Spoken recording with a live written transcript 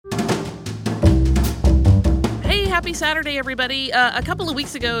Happy Saturday, everybody. A couple of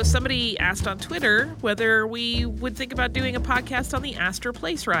weeks ago, somebody asked on Twitter whether we would think about doing a podcast on the Astor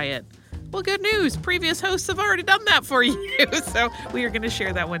Place riot. Well, good news. Previous hosts have already done that for you, so we are going to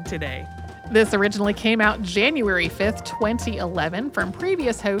share that one today. This originally came out January 5th, 2011, from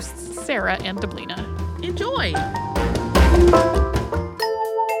previous hosts Sarah and Deblina. Enjoy!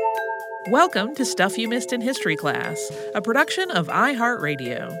 Welcome to Stuff You Missed in History Class, a production of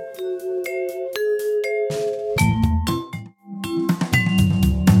iHeartRadio.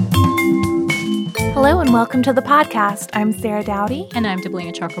 Hello and welcome to the podcast. I'm Sarah Dowdy. And I'm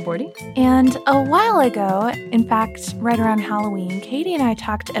Deblina Chakraborty. And a while ago, in fact, right around Halloween, Katie and I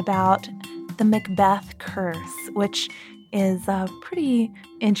talked about the Macbeth curse, which is a pretty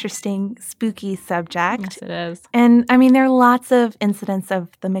interesting, spooky subject. Yes, it is. And I mean, there are lots of incidents of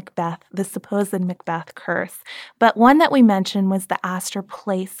the supposed Macbeth curse. But one that we mentioned was the Astor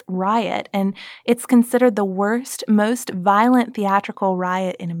Place riot. And it's considered the worst, most violent theatrical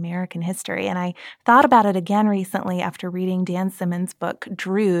riot in American history. And I thought about it again recently after reading Dan Simmons' book,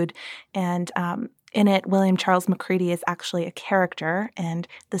 Drood. And in it, William Charles Macready is actually a character, and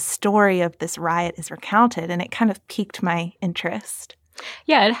the story of this riot is recounted, and it kind of piqued my interest.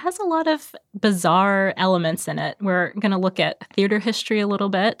 Yeah, it has a lot of bizarre elements in it. We're going to look at theater history a little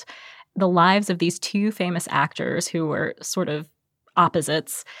bit, the lives of these two famous actors who were sort of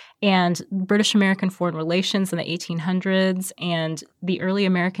opposites, and British-American foreign relations in the 1800s, and the early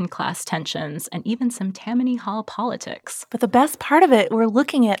American class tensions, and even some Tammany Hall politics. But the best part of it, we're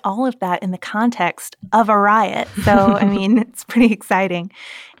looking at all of that in the context of a riot. So, I mean, it's pretty exciting.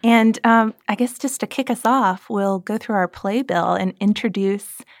 And I guess just to kick us off, we'll go through our playbill and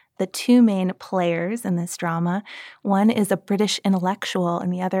introduce the two main players in this drama. One is a British intellectual,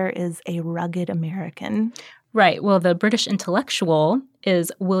 and the other is a rugged American. Right. Well, the British intellectual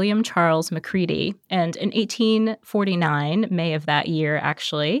is William Charles Macready. And in 1849, May of that year,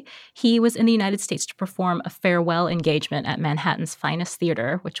 actually, he was in the United States to perform a farewell engagement at Manhattan's finest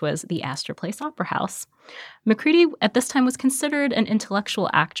theater, which was the Astor Place Opera House. Macready, at this time, was considered an intellectual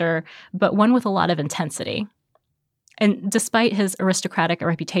actor, but one with a lot of intensity. And despite his aristocratic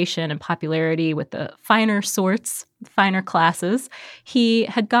reputation and popularity with the finer sorts, finer classes, he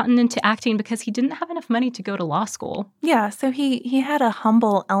had gotten into acting because he didn't have enough money to go to law school. Yeah, so he had a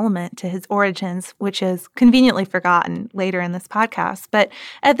humble element to his origins, which is conveniently forgotten later in this podcast. But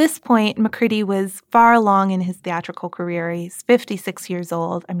at this point, Macready was far along in his theatrical career. He's 56 years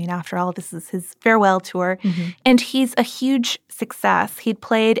old. I mean, after all, this is his farewell tour. Mm-hmm. And he's a huge success. He'd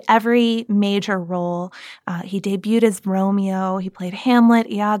played every major role. He debuted as Romeo. He played Hamlet,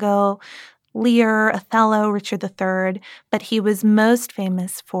 Iago, Lear, Othello, Richard III, but he was most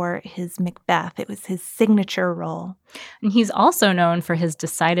famous for his Macbeth. It was his signature role. And he's also known for his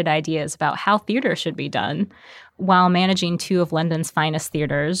decided ideas about how theater should be done. While managing two of London's finest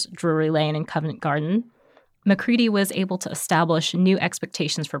theaters, Drury Lane and Covent Garden, Macready was able to establish new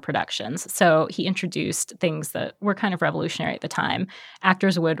expectations for productions. So he introduced things that were kind of revolutionary at the time.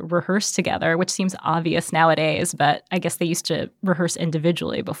 Actors would rehearse together, which seems obvious nowadays, but I guess they used to rehearse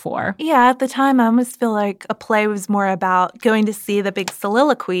individually before. Yeah, at the time, I almost feel like a play was more about going to see the big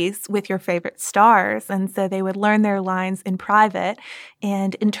soliloquies with your favorite stars. And so they would learn their lines in private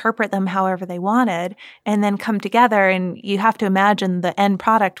and interpret them however they wanted, and then come together. And you have to imagine the end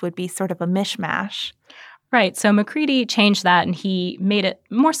product would be sort of a mishmash. Right. So Macready changed that, and he made it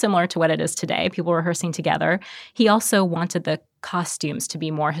more similar to what it is today, people rehearsing together. He also wanted the costumes to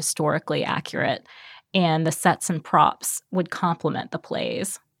be more historically accurate, and the sets and props would complement the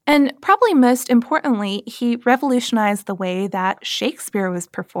plays. And probably most importantly, he revolutionized the way that Shakespeare was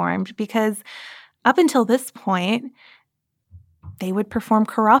performed, because up until this point, they would perform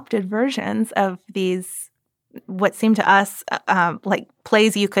corrupted versions of these what seemed to us like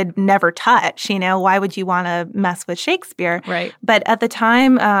plays you could never touch. You know, why would you want to mess with Shakespeare? Right. But at the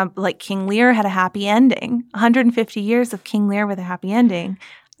time, like King Lear had a happy ending. 150 years of King Lear with a happy ending.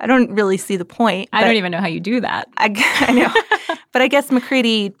 I don't really see the point. I don't even know how you do that. I know. But I guess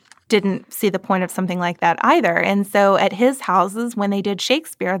Macready didn't see the point of something like that either. And so at his houses, when they did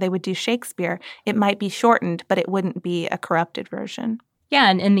Shakespeare, they would do Shakespeare. It might be shortened, but it wouldn't be a corrupted version. Yeah,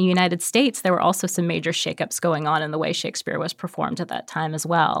 and in the United States, there were also some major shakeups going on in the way Shakespeare was performed at that time as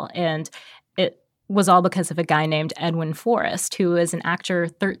well. And it was all because of a guy named Edwin Forrest, who is an actor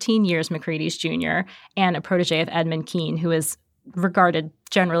 13 years Macready's junior and a protege of Edmund Kean, who is regarded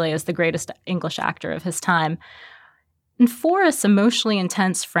generally as the greatest English actor of his time. And Forrest's emotionally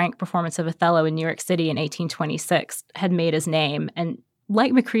intense, frank performance of Othello in New York City in 1826 had made his name. And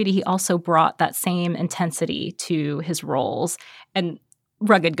like Macready, he also brought that same intensity to his roles. And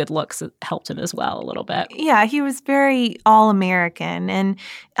rugged good looks helped him as well a little bit. Yeah, he was very all-American, and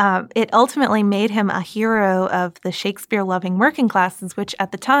it ultimately made him a hero of the Shakespeare-loving working classes, which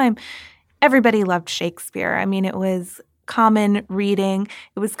at the time, everybody loved Shakespeare. I mean, it was common reading.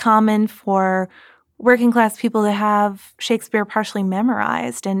 It was common for working class people to have Shakespeare partially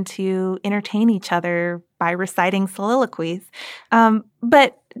memorized and to entertain each other by reciting soliloquies.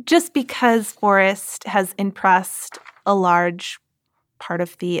 But just because Forrest has impressed a large part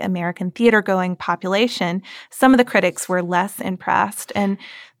of the American theater-going population, some of the critics were less impressed. And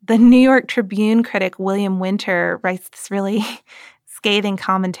the New York Tribune critic William Winter writes this really scathing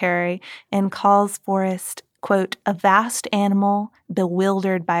commentary and calls Forrest, quote, a vast animal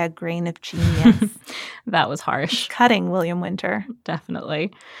bewildered by a grain of genius. That was harsh. Cutting William Winter.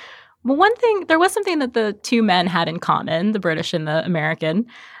 Definitely. Well, there was something that the two men had in common, the British and the American.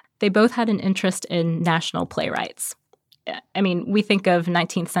 They both had an interest in national playwrights. I mean, we think of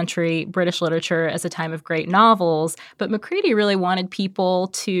 19th century British literature as a time of great novels, but Macready really wanted people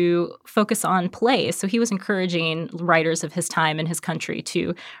to focus on plays. So he was encouraging writers of his time in his country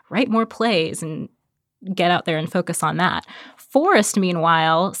to write more plays and get out there and focus on that. Forrest,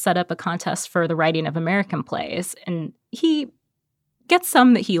 meanwhile, set up a contest for the writing of American plays, and he gets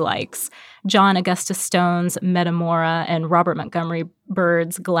some that he likes. John Augustus Stone's Metamora and Robert Montgomery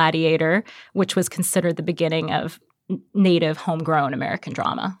Bird's Gladiator, which was considered the beginning of native homegrown American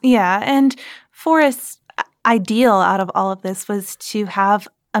drama. Yeah, and Forrest's ideal out of all of this was to have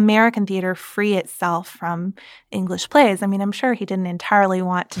American theater free itself from English plays. I mean, I'm sure he didn't entirely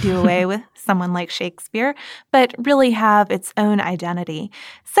want to do away with someone like Shakespeare, but really have its own identity.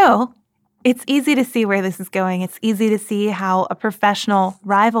 So it's easy to see where this is going. It's easy to see how a professional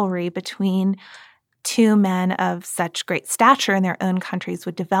rivalry between two men of such great stature in their own countries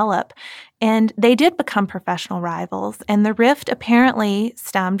would develop. And they did become professional rivals. And the rift apparently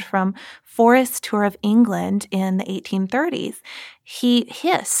stemmed from Forrest's tour of England in the 1830s. He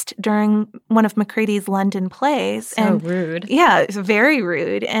hissed during one of Macready's London plays. So rude. Yeah, it was very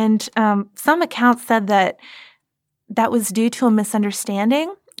rude. And some accounts said that was due to a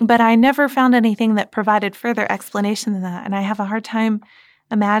misunderstanding, but I never found anything that provided further explanation than that. And I have a hard time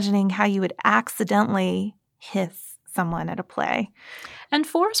imagining how you would accidentally hiss someone at a play. And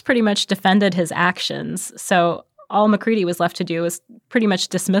Forrest pretty much defended his actions. So all Macready was left to do was pretty much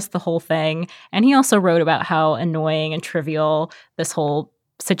dismiss the whole thing. And he also wrote about how annoying and trivial this whole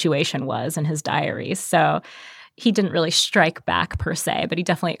situation was in his diaries. So he didn't really strike back per se, but he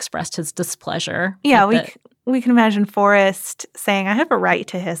definitely expressed his displeasure. Yeah, we can imagine Forrest saying, I have a right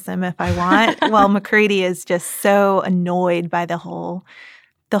to hiss him if I want, while Macready is just so annoyed by the whole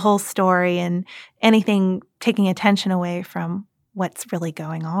story and anything taking attention away from what's really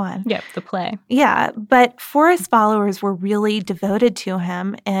going on. Yep, the play. Yeah, but Forrest's followers were really devoted to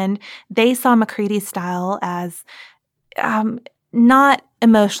him, and they saw Macready's style as not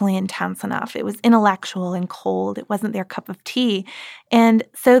emotionally intense enough. It was intellectual and cold. It wasn't their cup of tea. And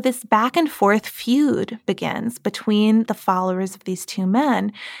so this back and forth feud begins between the followers of these two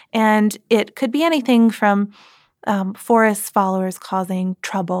men. And it could be anything from Forrest's followers causing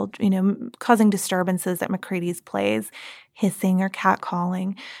trouble, causing disturbances at Macready's plays, hissing or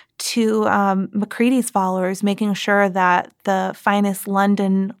catcalling, to Macready's followers making sure that the finest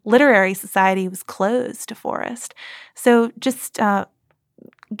London literary society was closed to Forrest. So just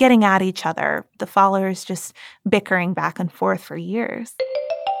getting at each other, the followers just bickering back and forth for years.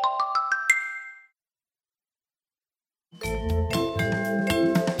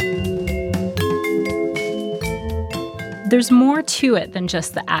 There's more to it than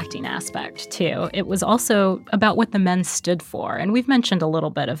just the acting aspect, too. It was also about what the men stood for, and we've mentioned a little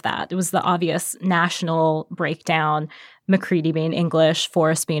bit of that. It was the obvious national breakdown, Macready being English,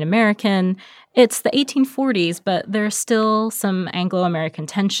 Forrest being American. It's the 1840s, but there's still some Anglo-American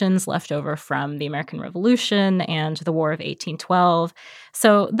tensions left over from the American Revolution and the War of 1812.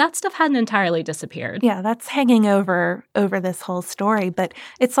 So that stuff hadn't entirely disappeared. Yeah, that's hanging over this whole story, but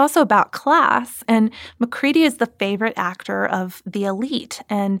it's also about class. And Macready is the favorite actor of the elite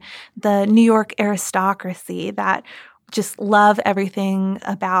and the New York aristocracy that just love everything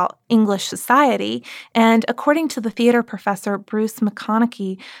about English society. And according to the theater professor Bruce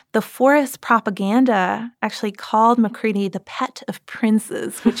McConaughey, the Forrest propaganda actually called Macready the pet of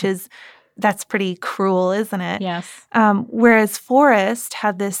princes, which that's pretty cruel, isn't it? Yes. Whereas Forrest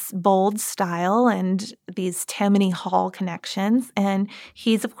had this bold style and these Tammany Hall connections, and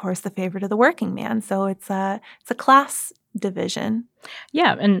he's, of course, the favorite of the working man. So it's a class division.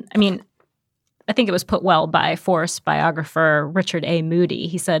 Yeah, and I mean, I think it was put well by Forrest biographer Richard A. Moody.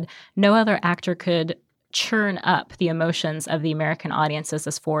 He said, no other actor could churn up the emotions of the American audiences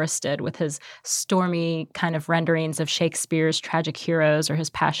as Forrest did with his stormy kind of renderings of Shakespeare's tragic heroes or his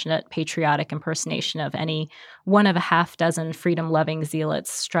passionate patriotic impersonation of any one of a half dozen freedom-loving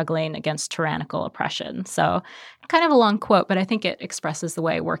zealots struggling against tyrannical oppression. So kind of a long quote, but I think it expresses the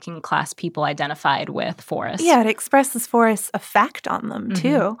way working class people identified with Forrest. Yeah, it expresses Forrest's effect on them,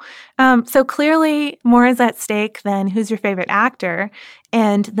 too. So clearly more is at stake than who's your favorite actor.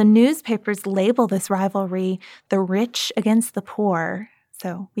 And the newspapers label this rivalry the rich against the poor.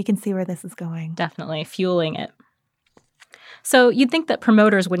 So we can see where this is going. Definitely fueling it. So you'd think that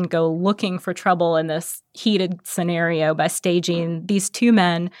promoters wouldn't go looking for trouble in this heated scenario by staging these two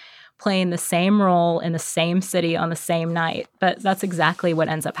men playing the same role in the same city on the same night. But that's exactly what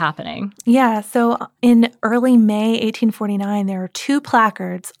ends up happening. Yeah, so in early May 1849, there are two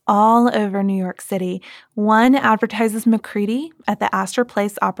placards all over New York City. One advertises Macready at the Astor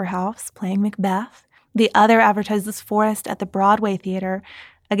Place Opera House playing Macbeth. The other advertises Forrest at the Broadway Theater,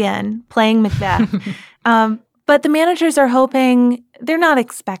 again, playing Macbeth. But the managers are hoping, they're not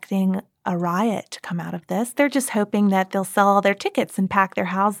expecting a riot to come out of this. They're just hoping that they'll sell all their tickets and pack their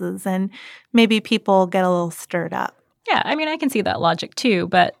houses and maybe people get a little stirred up. Yeah, I mean, I can see that logic too,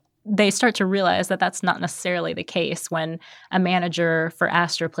 but they start to realize that that's not necessarily the case when a manager for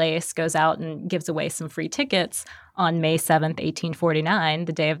Astor Place goes out and gives away some free tickets on May 7th, 1849,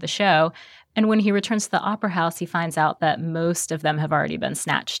 the day of the show. And when he returns to the opera house, he finds out that most of them have already been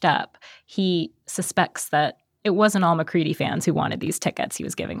snatched up. He suspects that it wasn't all Macready fans who wanted these tickets he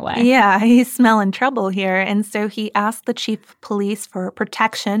was giving away. Yeah, he's smelling trouble here. And so he asked the chief of police for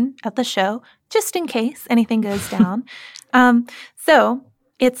protection at the show, just in case anything goes down. So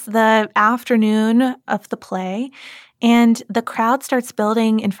it's the afternoon of the play, and the crowd starts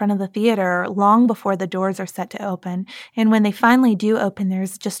building in front of the theater long before the doors are set to open. And when they finally do open,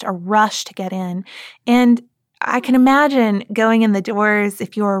 there's just a rush to get in. And I can imagine going in the doors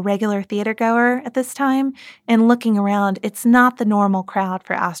if you're a regular theater goer at this time and looking around. It's not the normal crowd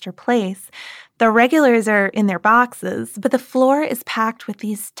for Astor Place. The regulars are in their boxes, but the floor is packed with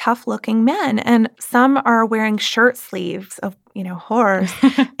these tough-looking men, and some are wearing shirt sleeves of, horrors,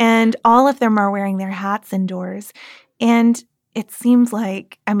 and all of them are wearing their hats indoors. And it seems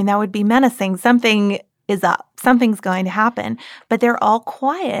like, that would be menacing. Something is up. Something's going to happen. But they're all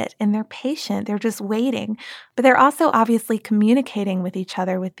quiet and they're patient. They're just waiting. But they're also obviously communicating with each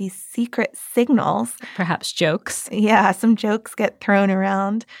other with these secret signals. Perhaps jokes. Yeah, some jokes get thrown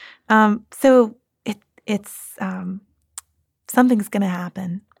around. So it's something's going to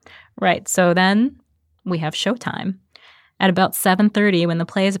happen. Right. So then we have showtime. At about 7:30, when the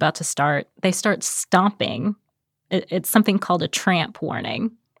play is about to start, they start stomping. It's something called a tramp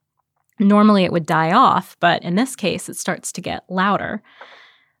warning. Normally it would die off, but in this case, it starts to get louder.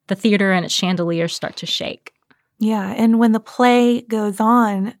 The theater and its chandeliers start to shake. Yeah, and when the play goes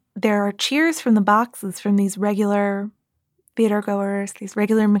on, there are cheers from the boxes from these regular theatergoers, these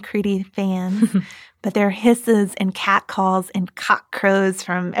regular Macready fans, but there are hisses and catcalls and cock crows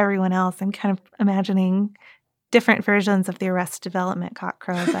from everyone else. I'm kind of imagining different versions of the Arrested Development cock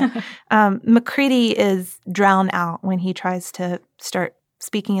crow. But Macready is drowned out when he tries to start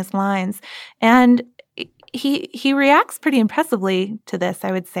speaking his lines. And he reacts pretty impressively to this,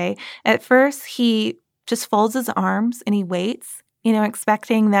 I would say. At first, he just folds his arms and he waits,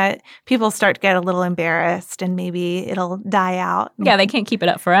 expecting that people start to get a little embarrassed and maybe it'll die out. Yeah, they can't keep it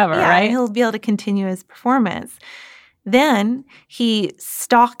up forever, right? He'll be able to continue his performance. Then he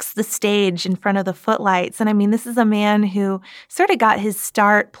stalks the stage in front of the footlights. And this is a man who sort of got his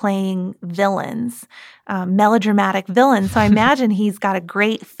start playing villains, melodramatic villains. So I imagine he's got a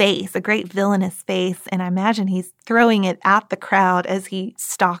great face, a great villainous face. And I imagine he's throwing it at the crowd as he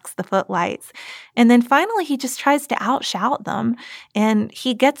stalks the footlights. And then finally, he just tries to outshout them. And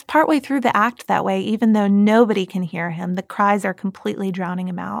he gets partway through the act that way, even though nobody can hear him. The cries are completely drowning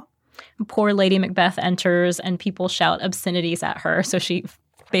him out. Poor Lady Macbeth enters and people shout obscenities at her, so she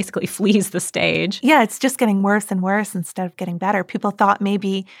basically flees the stage. Yeah, it's just getting worse and worse instead of getting better. People thought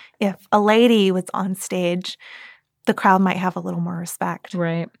maybe if a lady was on stage, the crowd might have a little more respect.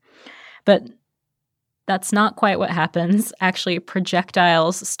 Right. But that's not quite what happens. Actually,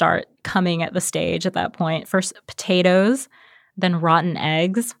 projectiles start coming at the stage at that point. First potatoes, then rotten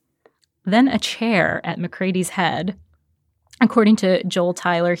eggs, then a chair at Macready's head. According to Joel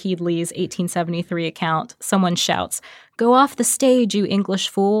Tyler Headley's 1873 account, someone shouts, "Go off the stage, you English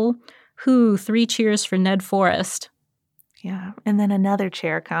fool! Hoo, 3 cheers for Ned Forrest." Yeah. And then another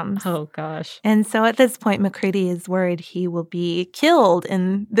chair comes. Oh, gosh. And so at this point, Macready is worried he will be killed,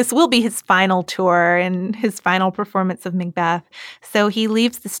 and this will be his final tour and his final performance of Macbeth. So he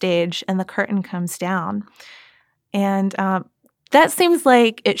leaves the stage, and the curtain comes down. And that seems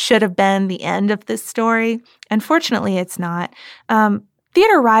like it should have been the end of this story. Unfortunately, it's not.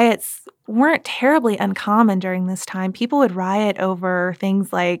 Theater riots weren't terribly uncommon during this time. People would riot over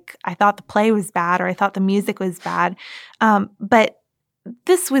things like, I thought the play was bad, or I thought the music was bad. But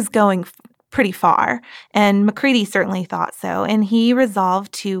this was going pretty far, and Macready certainly thought so. And he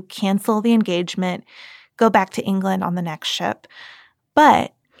resolved to cancel the engagement, go back to England on the next ship.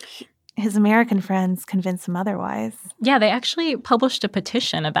 But his American friends convinced him otherwise. Yeah, they actually published a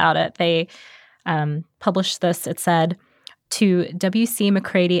petition about it. They published this. It said, to W.C.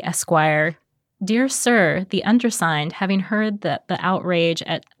 Macready, Esquire, Dear Sir, the undersigned, having heard that the outrage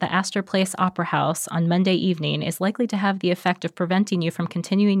at the Astor Place Opera House on Monday evening is likely to have the effect of preventing you from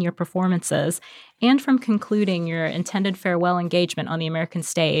continuing your performances and from concluding your intended farewell engagement on the American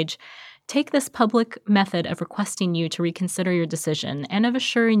stage, take this public method of requesting you to reconsider your decision and of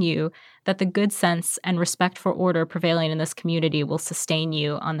assuring you that the good sense and respect for order prevailing in this community will sustain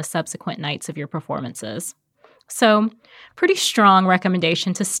you on the subsequent nights of your performances. So, pretty strong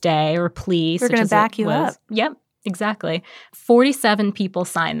recommendation to stay or please. We're going to back you up. Yep, exactly. 47 people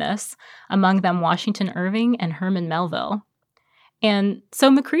signed this, among them Washington Irving and Herman Melville. And so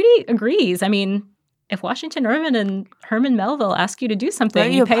Macready agrees. I mean, if Washington Irving and Herman Melville ask you to do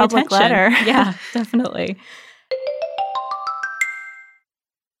something, you pay attention. Letter. Yeah, definitely.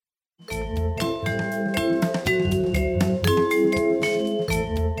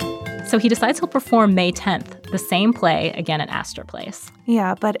 So he decides he'll perform May 10th, the same play again at Astor Place.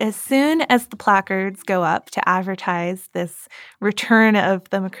 Yeah, but as soon as the placards go up to advertise this return of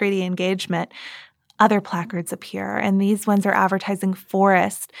the Macready engagement, other placards appear, and these ones are advertising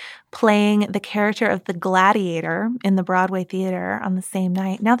Forrest playing the character of the gladiator in the Broadway theater on the same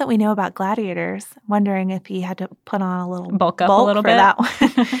night. Now that we know about gladiators, wondering if he had to put on a little bulk up a little for bit. That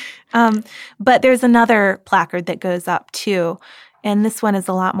one. But there's another placard that goes up too. And this one is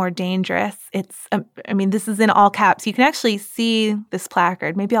a lot more dangerous. It's, this is in all caps. You can actually see this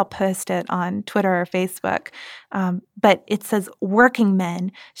placard. Maybe I'll post it on Twitter or Facebook. But it says, working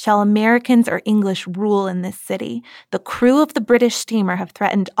men, shall Americans or English rule in this city? The crew of the British steamer have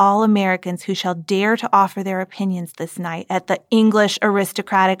threatened all Americans who shall dare to offer their opinions this night at the English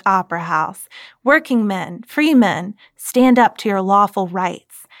Aristocratic Opera House. Working men, free men, stand up to your lawful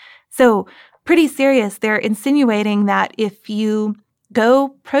rights. So, pretty serious. They're insinuating that if you go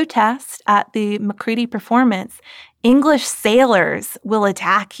protest at the Macready performance, English sailors will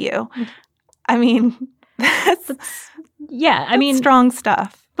attack you. I mean, that's strong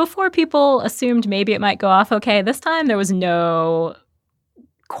stuff. Before people assumed maybe it might go off okay, this time there was no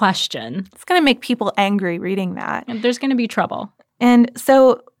question. It's going to make people angry reading that. And there's going to be trouble. And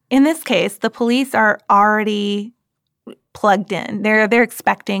so in this case, the police are already plugged in. They're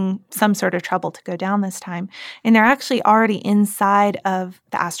expecting some sort of trouble to go down this time. And they're actually already inside of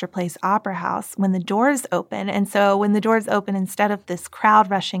the Astor Place Opera House when the doors open. And so when the doors open, instead of this crowd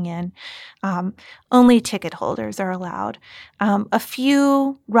rushing in, only ticket holders are allowed. A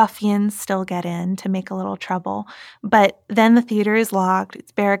few ruffians still get in to make a little trouble. But then the theater is locked.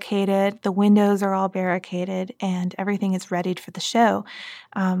 It's barricaded. The windows are all barricaded. And everything is readied for the show.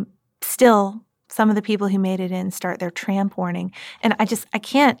 Still, some of the people who made it in start their tramp warning. And I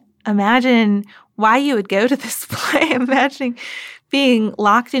can't imagine why you would go to this play. Imagining being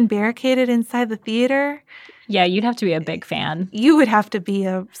locked and barricaded inside the theater. Yeah, you'd have to be a big fan. You would have to be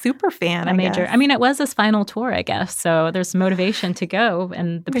a super fan, I guess. I mean, it was his final tour, I guess. So there's motivation to go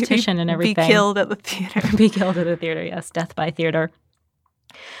and the petition and everything. Be killed at the theater. Be killed at the theater, yes. Death by theater.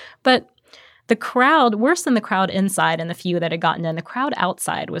 But the crowd, worse than the crowd inside and the few that had gotten in, the crowd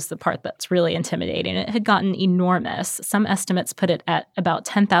outside was the part that's really intimidating. It had gotten enormous. Some estimates put it at about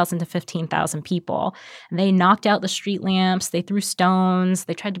 10,000 to 15,000 people. And they knocked out the street lamps. They threw stones.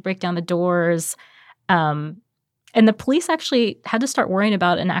 They tried to break down the doors. And the police actually had to start worrying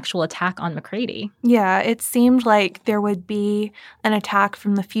about an actual attack on Macready. Yeah, it seemed like there would be an attack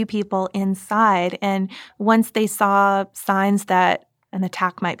from the few people inside. And once they saw signs that an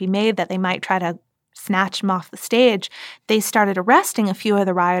attack might be made, that they might try to snatch him off the stage, they started arresting a few of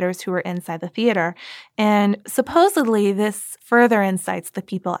the rioters who were inside the theater. And supposedly this further incites the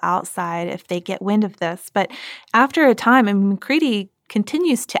people outside if they get wind of this. But after a time, Macready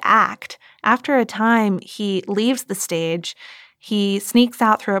continues to act. After a time, he leaves the stage. He sneaks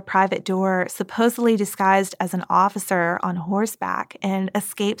out through a private door, supposedly disguised as an officer on horseback, and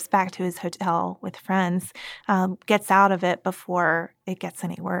escapes back to his hotel with friends, gets out of it before it gets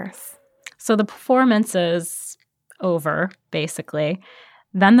any worse. So the performance is over, basically.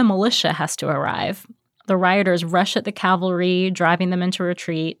 Then the militia has to arrive. The rioters rush at the cavalry, driving them into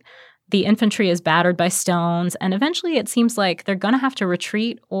retreat. The infantry is battered by stones, and eventually it seems like they're going to have to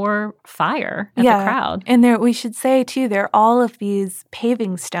retreat or fire at the crowd. And we should say, too, there are all of these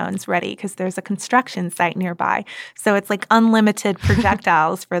paving stones ready because there's a construction site nearby. So it's like unlimited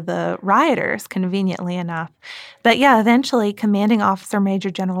projectiles for the rioters, conveniently enough. But eventually, Commanding Officer Major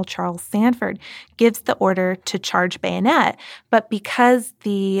General Charles Sanford gives the order to charge bayonet. But because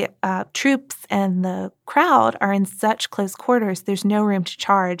the troops and the crowd are in such close quarters, there's no room to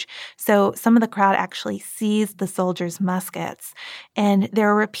charge. So some of the crowd actually seized the soldiers' muskets. And there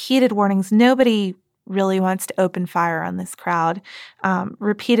are repeated warnings. Nobody really wants to open fire on this crowd.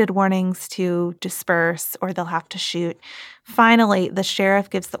 Repeated warnings to disperse or they'll have to shoot. Finally, the sheriff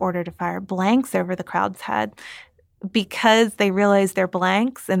gives the order to fire blanks over the crowd's head. Because they realize they're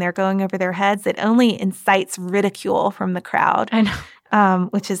blanks and they're going over their heads, it only incites ridicule from the crowd. I know.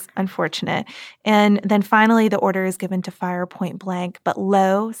 Which is unfortunate. And then finally, the order is given to fire point blank, but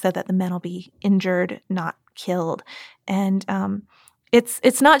low, so that the men will be injured, not killed. And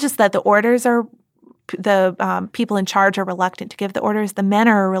it's not just that the orders are the people in charge are reluctant to give the orders. The men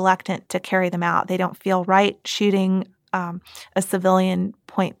are reluctant to carry them out. They don't feel right shooting a civilian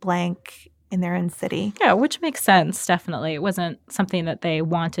point blank in their own city. Yeah, which makes sense, definitely. It wasn't something that they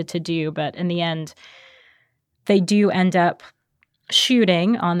wanted to do, but in the end, they do end up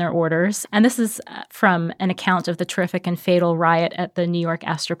shooting on their orders. And this is from an account of the terrific and fatal riot at the New York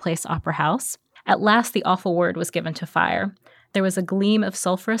Astor Place Opera House. At last, the awful word was given to fire. There was a gleam of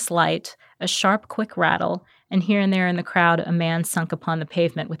sulphurous light, a sharp, quick rattle, and here and there in the crowd, a man sunk upon the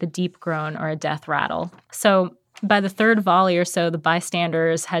pavement with a deep groan or a death rattle. So by the third volley or so, the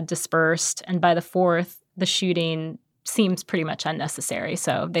bystanders had dispersed, and by the fourth, the shooting seems pretty much unnecessary,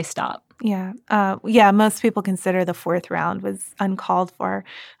 so they stop. Most people consider the fourth round was uncalled for.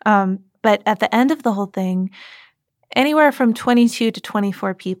 But at the end of the whole thing, anywhere from 22 to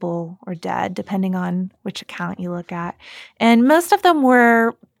 24 people were dead, depending on which account you look at. And most of them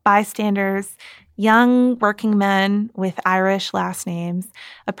were bystanders, young working men with Irish last names.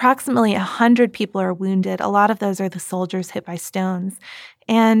 Approximately 100 people are wounded. A lot of those are the soldiers hit by stones.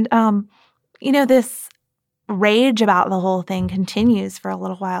 And, this rage about the whole thing continues for a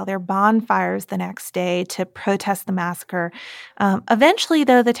little while. There are bonfires the next day to protest the massacre. Eventually,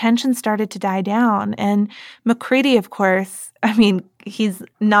 though, the tension started to die down. And Macready, of course, he's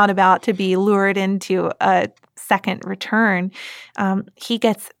not about to be lured into a second return. He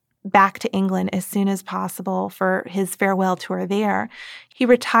gets back to England as soon as possible for his farewell tour there. He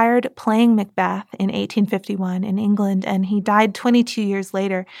retired playing Macbeth in 1851 in England, and he died 22 years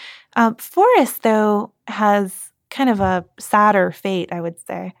later. Forrest, though, has kind of a sadder fate, I would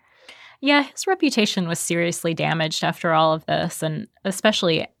say. Yeah, his reputation was seriously damaged after all of this, and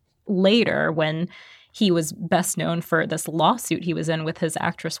especially later when he was best known for this lawsuit he was in with his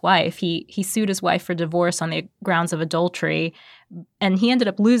actress wife. He sued his wife for divorce on the grounds of adultery, and he ended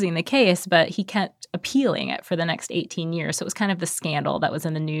up losing the case, but he kept appealing it for the next 18 years. So it was kind of the scandal that was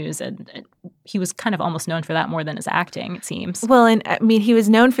in the news, and he was kind of almost known for that more than his acting, it seems. Well, and he was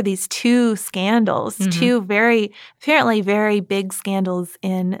known for these two scandals, two apparently very big scandals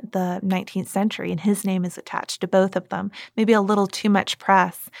in the 19th century, and his name is attached to both of them, maybe a little too much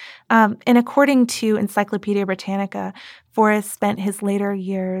press. And according to Encyclopedia Britannica, Forrest spent his later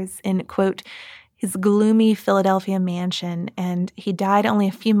years in, quote, his gloomy Philadelphia mansion, and he died only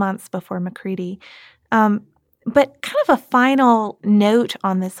a few months before Macready. But kind of a final note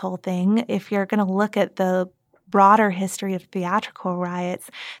on this whole thing, if you're going to look at the broader history of theatrical riots,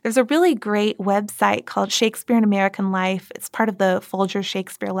 there's a really great website called Shakespeare in American Life. It's part of the Folger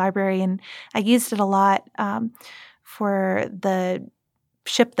Shakespeare Library, and I used it a lot for the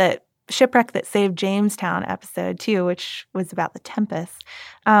Shipwreck That Saved Jamestown episode, too, which was about the Tempest.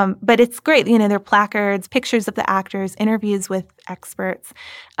 But it's great. There are placards, pictures of the actors, interviews with experts.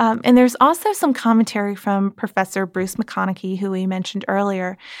 And there's also some commentary from Professor Bruce McConaughey, who we mentioned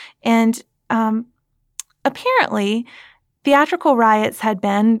earlier. And apparently, theatrical riots had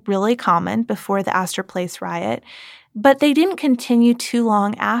been really common before the Astor Place riot, but they didn't continue too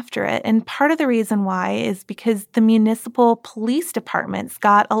long after it. And part of the reason why is because the municipal police departments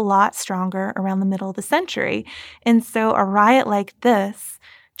got a lot stronger around the middle of the century. And so a riot like this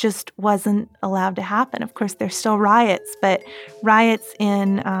just wasn't allowed to happen. Of course, there's still riots, but riots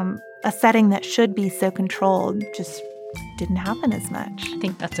in a setting that should be so controlled just didn't happen as much. I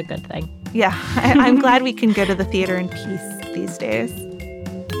think that's a good thing. Yeah, I'm glad we can go to the theater in peace these days.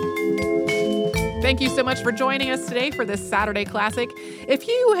 Thank you so much for joining us today for this Saturday Classic. If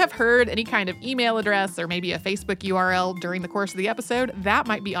you have heard any kind of email address or maybe a Facebook URL during the course of the episode, that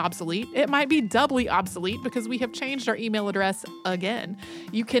might be obsolete. It might be doubly obsolete because we have changed our email address again.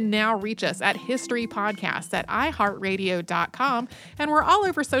 You can now reach us at historypodcast@iheartradio.com, and we're all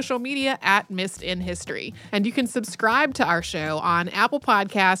over social media at Missed in History. And you can subscribe to our show on Apple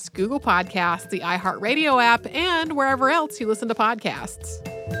Podcasts, Google Podcasts, the iHeartRadio app, and wherever else you listen to podcasts.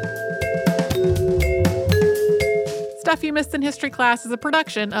 Stuff You Missed in History Class is a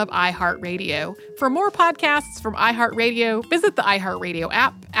production of iHeartRadio. For more podcasts from iHeartRadio, visit the iHeartRadio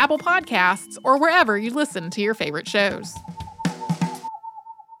app, Apple Podcasts, or wherever you listen to your favorite shows.